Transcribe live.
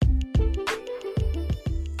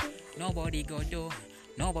Nobody go do,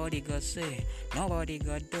 nobody go say, nobody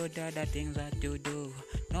go do the other things that you do.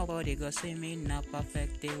 Nobody go see me in a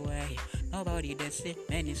perfect way. Nobody they see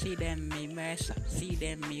many see them me mess up, see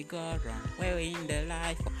them me go wrong. Where we in the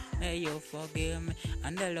life, may you forgive me.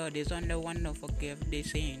 And the Lord is on the one to forgive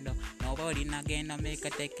this sin. Nobody not gonna make a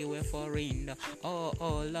take away for real. Oh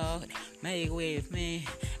Lord, make with me,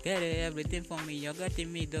 get everything for me. You're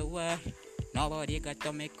getting me the way. Nobody got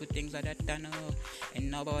to make good things that I know.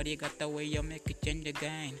 And nobody got the way you make it change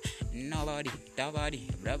again. Nobody,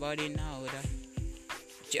 everybody know that.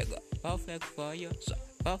 Jigga, perfect for you, so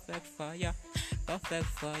perfect for you. Perfect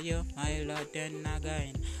for you, my Lord, then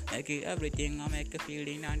again. Make it everything, I make a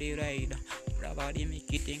feeling on the ride. Everybody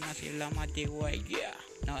make it thing, I feel I'm at the way, yeah.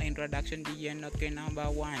 No introduction, the end, okay, number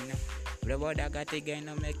one. Everybody got to gain,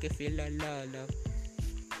 I make it feel a love.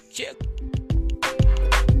 Check.